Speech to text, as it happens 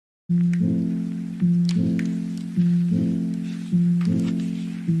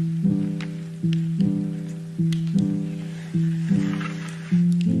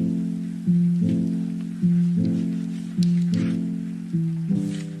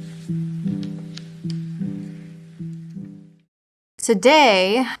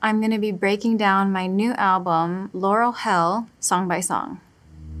Today, I'm going to be breaking down my new album, Laurel Hell, song by song.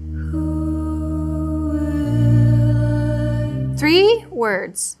 3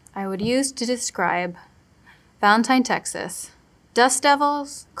 words I would use to describe Valentine, Texas. Dust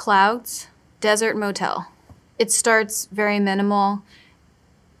devils, clouds, desert motel. It starts very minimal,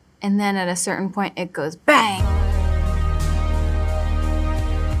 and then at a certain point it goes bang.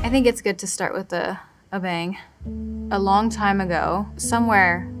 I think it's good to start with a bang. A long time ago,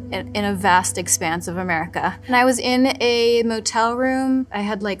 somewhere in a vast expanse of America, and I was in a motel room. I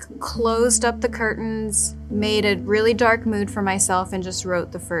had like closed up the curtains, made a really dark mood for myself, and just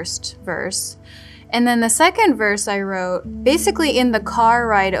wrote the first verse. And then the second verse I wrote basically in the car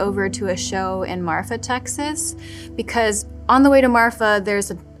ride over to a show in Marfa, Texas, because on the way to Marfa,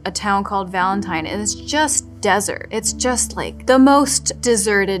 there's a town called Valentine, and it's just desert. It's just like the most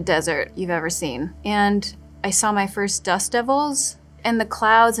deserted desert you've ever seen. And I saw my first dust devils, and the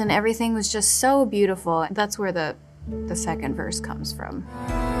clouds and everything was just so beautiful. That's where the second verse comes from.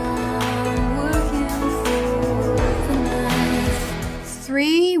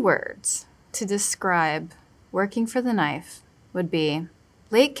 3 words to describe working for the knife would be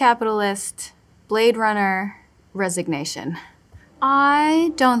late capitalist, Blade Runner, resignation.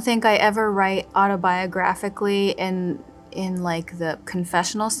 I don't think I ever write autobiographically in like the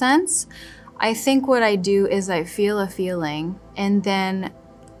confessional sense. I think what I do is I feel a feeling, and then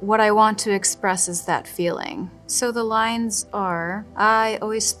what I want to express is that feeling. So the lines are, I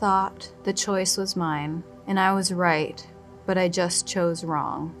always thought the choice was mine, and I was right, but I just chose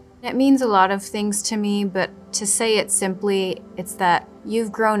wrong. It means a lot of things to me, but to say it simply, it's that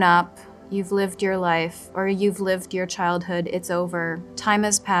you've grown up, you've lived your life, or you've lived your childhood, it's over. Time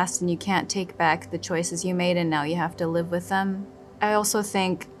has passed and you can't take back the choices you made, and now you have to live with them. I also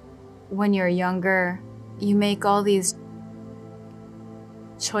think when you're younger, you make all these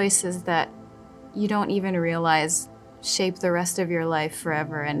choices that you don't even realize shape the rest of your life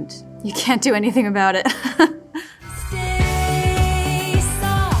forever, and you can't do anything about it.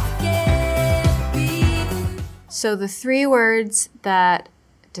 So the 3 words that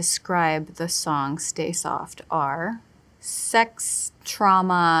describe the song Stay Soft are sex,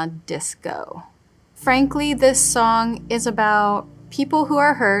 trauma, disco. Frankly, this song is about people who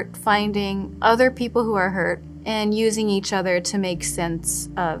are hurt finding other people who are hurt and using each other to make sense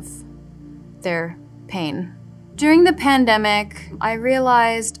of their pain. During the pandemic, I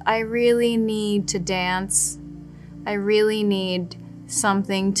realized I really need to dance. I really need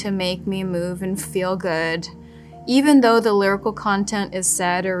something to make me move and feel good. Even though the lyrical content is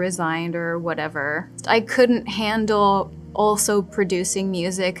sad or resigned or whatever, I couldn't handle also producing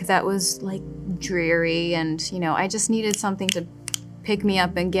music that was like dreary, and I just needed something to pick me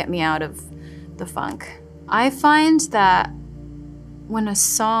up and get me out of the funk. I find that when a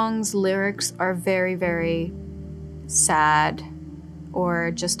song's lyrics are very, very sad or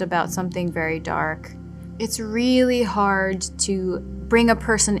just about something very dark, it's really hard to bring a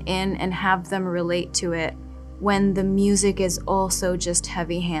person in and have them relate to it when the music is also just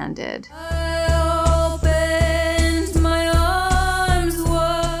heavy-handed.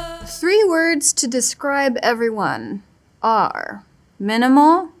 3 words to describe everyone are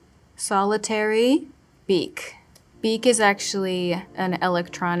minimal, solitary, beak. Beak is actually an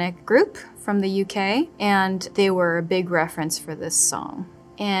electronic group from the UK, and they were a big reference for this song.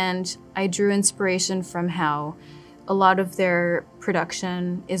 And I drew inspiration from how a lot of their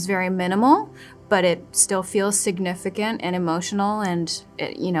production is very minimal, but it still feels significant and emotional, and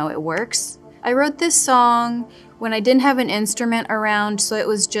it works. I wrote this song when I didn't have an instrument around, so it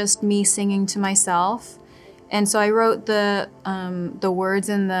was just me singing to myself. And so I wrote the words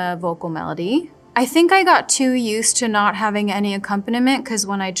and the vocal melody. I think I got too used to not having any accompaniment, because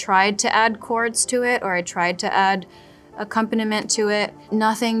when I tried to add chords to it, or I tried to add accompaniment to it,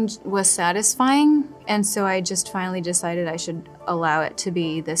 nothing was satisfying. And so I just finally decided I should allow it to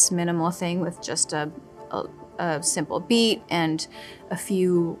be this minimal thing with just a simple beat and a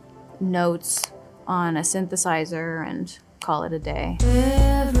few notes on a synthesizer and call it a day.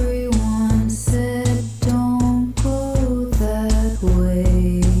 Everyone said don't go that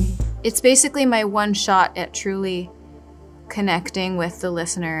way. It's basically my one shot at truly connecting with the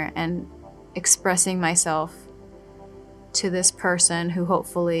listener and expressing myself to this person who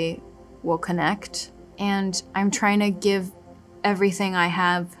hopefully will connect. And I'm trying to give everything I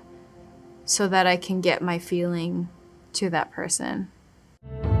have so that I can get my feeling to that person.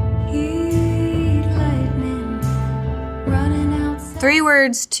 Three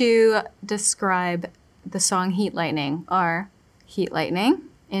words to describe the song Heat Lightning are heat lightning,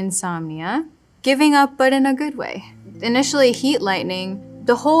 insomnia, giving up but in a good way. Initially, Heat Lightning,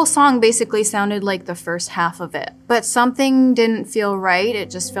 the whole song basically sounded like the first half of it, but something didn't feel right. It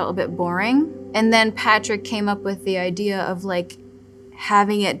just felt a bit boring. And then Patrick came up with the idea of like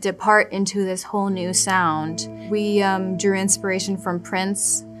having it depart into this whole new sound. We drew inspiration from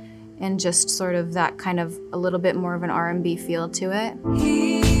Prince and just sort of that kind of a little bit more of an R&B feel to it.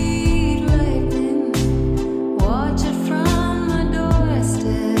 Heat lightning, watch it from my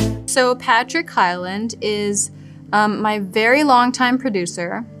doorstep. So Patrick Hyland is my very long-time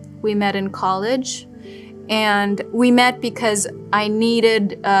producer. We met in college, and we met because I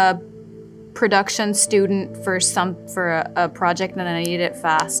needed a production student for a project, and I needed it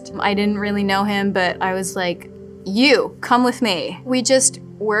fast. I didn't really know him, but I was like, you, come with me. We just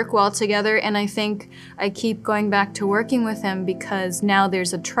work well together, and I think I keep going back to working with him because now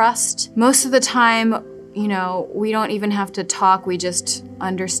there's a trust. Most of the time, you know, we don't even have to talk, we just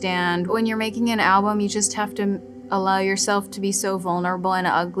understand. When you're making an album, you just have to allow yourself to be so vulnerable and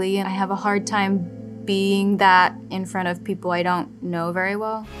ugly, and I have a hard time being that in front of people I don't know very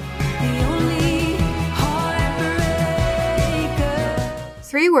well.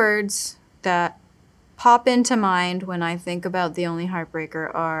 Three words that pop into mind when I think about The Only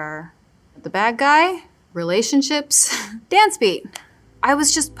Heartbreaker are the bad guy, relationships, dance beat. I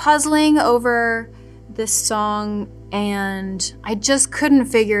was just puzzling over this song and I just couldn't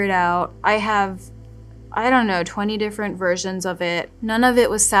figure it out. I have, I don't know, 20 different versions of it. None of it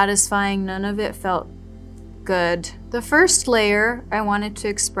was satisfying, none of it felt good. The first layer I wanted to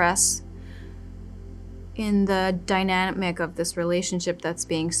express in the dynamic of this relationship that's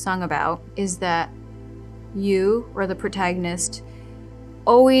being sung about is that you, or the protagonist,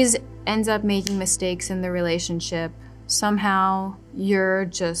 always ends up making mistakes in the relationship. Somehow you're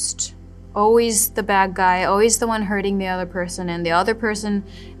just always the bad guy, always the one hurting the other person, and the other person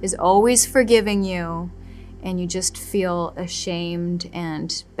is always forgiving you, and you just feel ashamed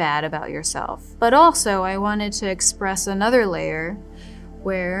and bad about yourself. But also, I wanted to express another layer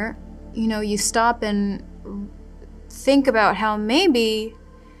where, you know, you stop and think about how maybe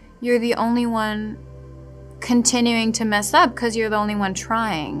you're the only one continuing to mess up because you're the only one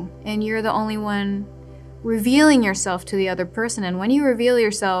trying, and you're the only one revealing yourself to the other person. And when you reveal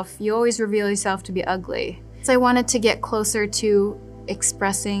yourself, you always reveal yourself to be ugly. So I wanted to get closer to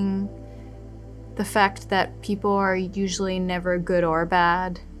expressing the fact that people are usually never good or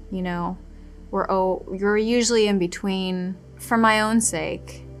bad, you know. You're usually in between. For my own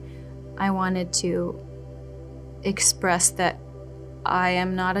sake, I wanted to express that I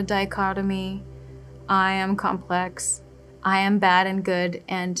am not a dichotomy. I am complex. I am bad and good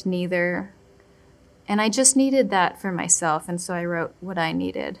and neither. And I just needed that for myself, and so I wrote what I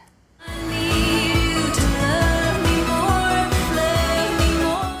needed.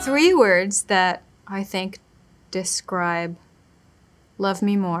 Three words that I think describe Love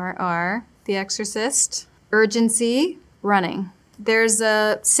Me More are The Exorcist, urgency, running. There's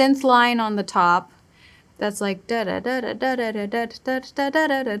a synth line on the top that's like da da da da da da da da da da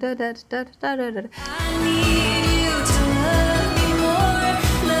da da da da da da da.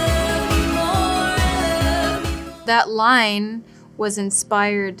 That line was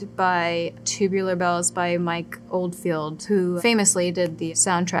inspired by Tubular Bells by Mike Oldfield, who famously did the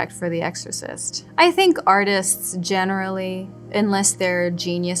soundtrack for The Exorcist. I think artists generally, unless they're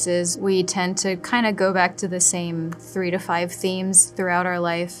geniuses, we tend to kind of go back to the same 3 to 5 themes throughout our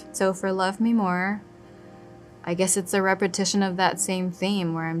life. So for Love Me More, I guess it's a repetition of that same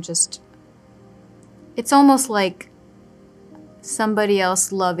theme where it's almost like somebody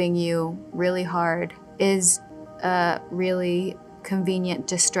else loving you really hard is a really convenient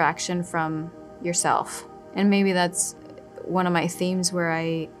distraction from yourself. And maybe that's one of my themes where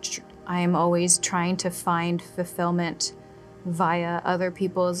I am always trying to find fulfillment via other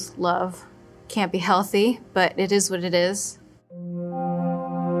people's love. Can't be healthy, but it is what it is.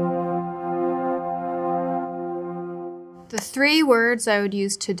 The 3 words I would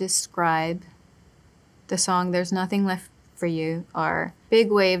use to describe the song There's Nothing Left for You are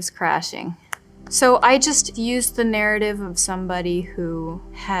big waves crashing. So I just used the narrative of somebody who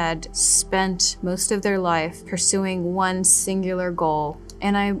had spent most of their life pursuing one singular goal.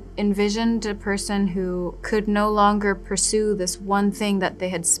 And I envisioned a person who could no longer pursue this one thing that they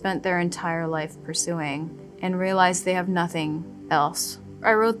had spent their entire life pursuing and realized they have nothing else.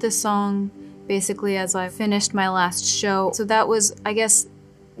 I wrote this song basically as I finished my last show. So that was, I guess,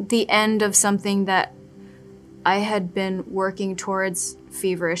 the end of something that I had been working towards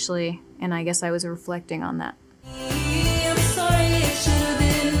feverishly, and I guess I was reflecting on that. I'm sorry, it should have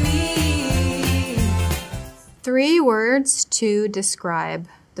been me. 3 words to describe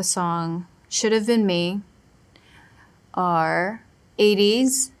the song Should Have Been Me are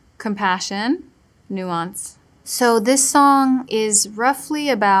 80s, compassion, nuance. So this song is roughly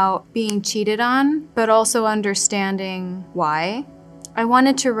about being cheated on, but also understanding why. I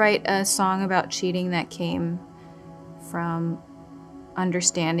wanted to write a song about cheating that came from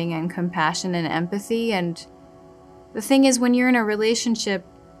understanding and compassion and empathy. And the thing is, when you're in a relationship,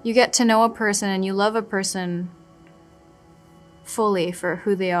 you get to know a person and you love a person fully for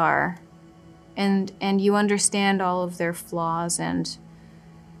who they are. And you understand all of their flaws and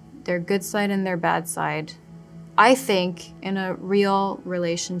their good side and their bad side. I think in a real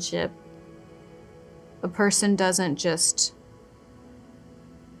relationship, a person doesn't just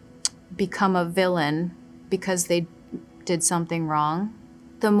become a villain because they did something wrong.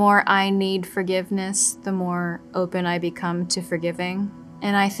 The more I need forgiveness, the more open I become to forgiving.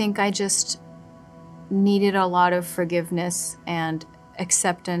 And I think I just needed a lot of forgiveness and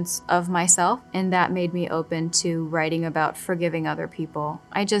acceptance of myself, and that made me open to writing about forgiving other people.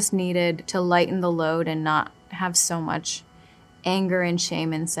 I just needed to lighten the load and not have so much anger and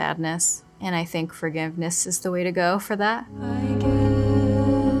shame and sadness, and I think forgiveness is the way to go for that. I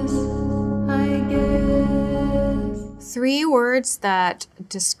guess. 3 words that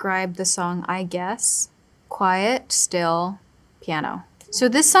describe the song I Guess: quiet, still, piano. So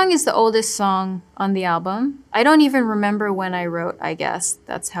this song is the oldest song on the album. I don't even remember when I wrote I Guess.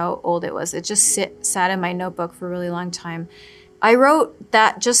 That's how old it was. It just sat in my notebook for a really long time. I wrote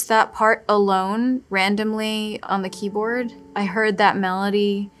just that part alone randomly on the keyboard. I heard that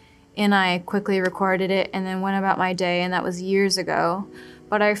melody and I quickly recorded it and then went about my day, and that was years ago.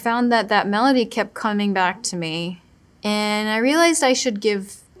 But I found that that melody kept coming back to me, and I realized I should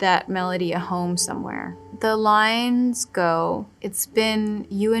give that melody a home somewhere. The lines go, "It's been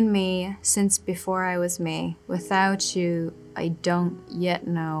you and me since before I was me. Without you, I don't yet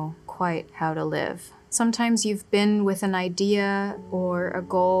know quite how to live." Sometimes you've been with an idea or a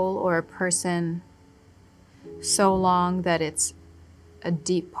goal or a person so long that it's a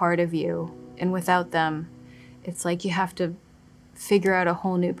deep part of you, and without them, it's like you have to figure out a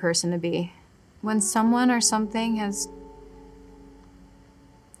whole new person to be. When someone or something has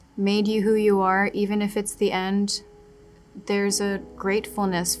made you who you are, even if it's the end, there's a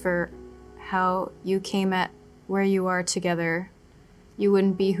gratefulness for how you came at where you are together. You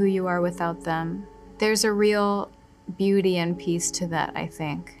wouldn't be who you are without them. There's a real beauty and peace to that, I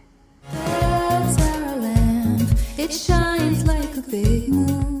think. That's our land. It shines like a big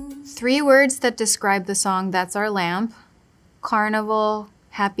moon. 3 words that describe the song That's Our Lamp: carnival,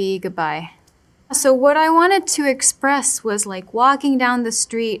 happy, goodbye. So what I wanted to express was like walking down the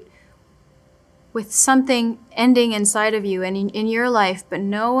street with something ending inside of you and in your life, but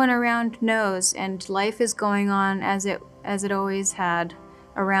no one around knows, and life is going on as it always had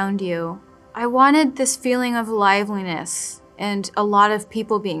around you. I wanted this feeling of liveliness and a lot of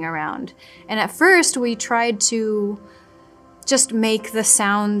people being around. And at first we tried to just make the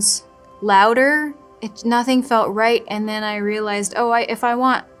sounds louder. Nothing felt right, and then I realized, if I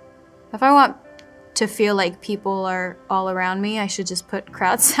want to feel like people are all around me, I should just put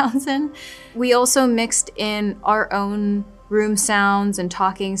crowd sounds in. We also mixed in our own room sounds and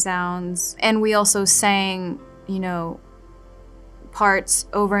talking sounds, and we also sang, parts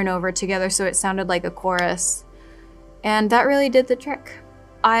over and over together so it sounded like a chorus. And that really did the trick.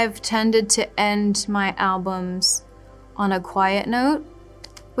 I've tended to end my albums on a quiet note.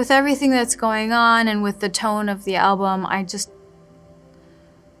 With everything that's going on and with the tone of the album, I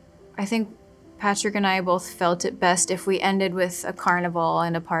think Patrick and I both felt it best if we ended with a carnival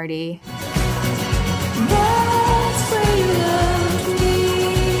and a party. That's where you loved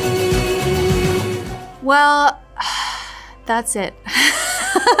me. Well, that's it.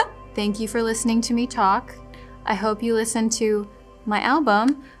 Thank you for listening to me talk. I hope you listen to my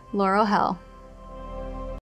album, Laurel Hell.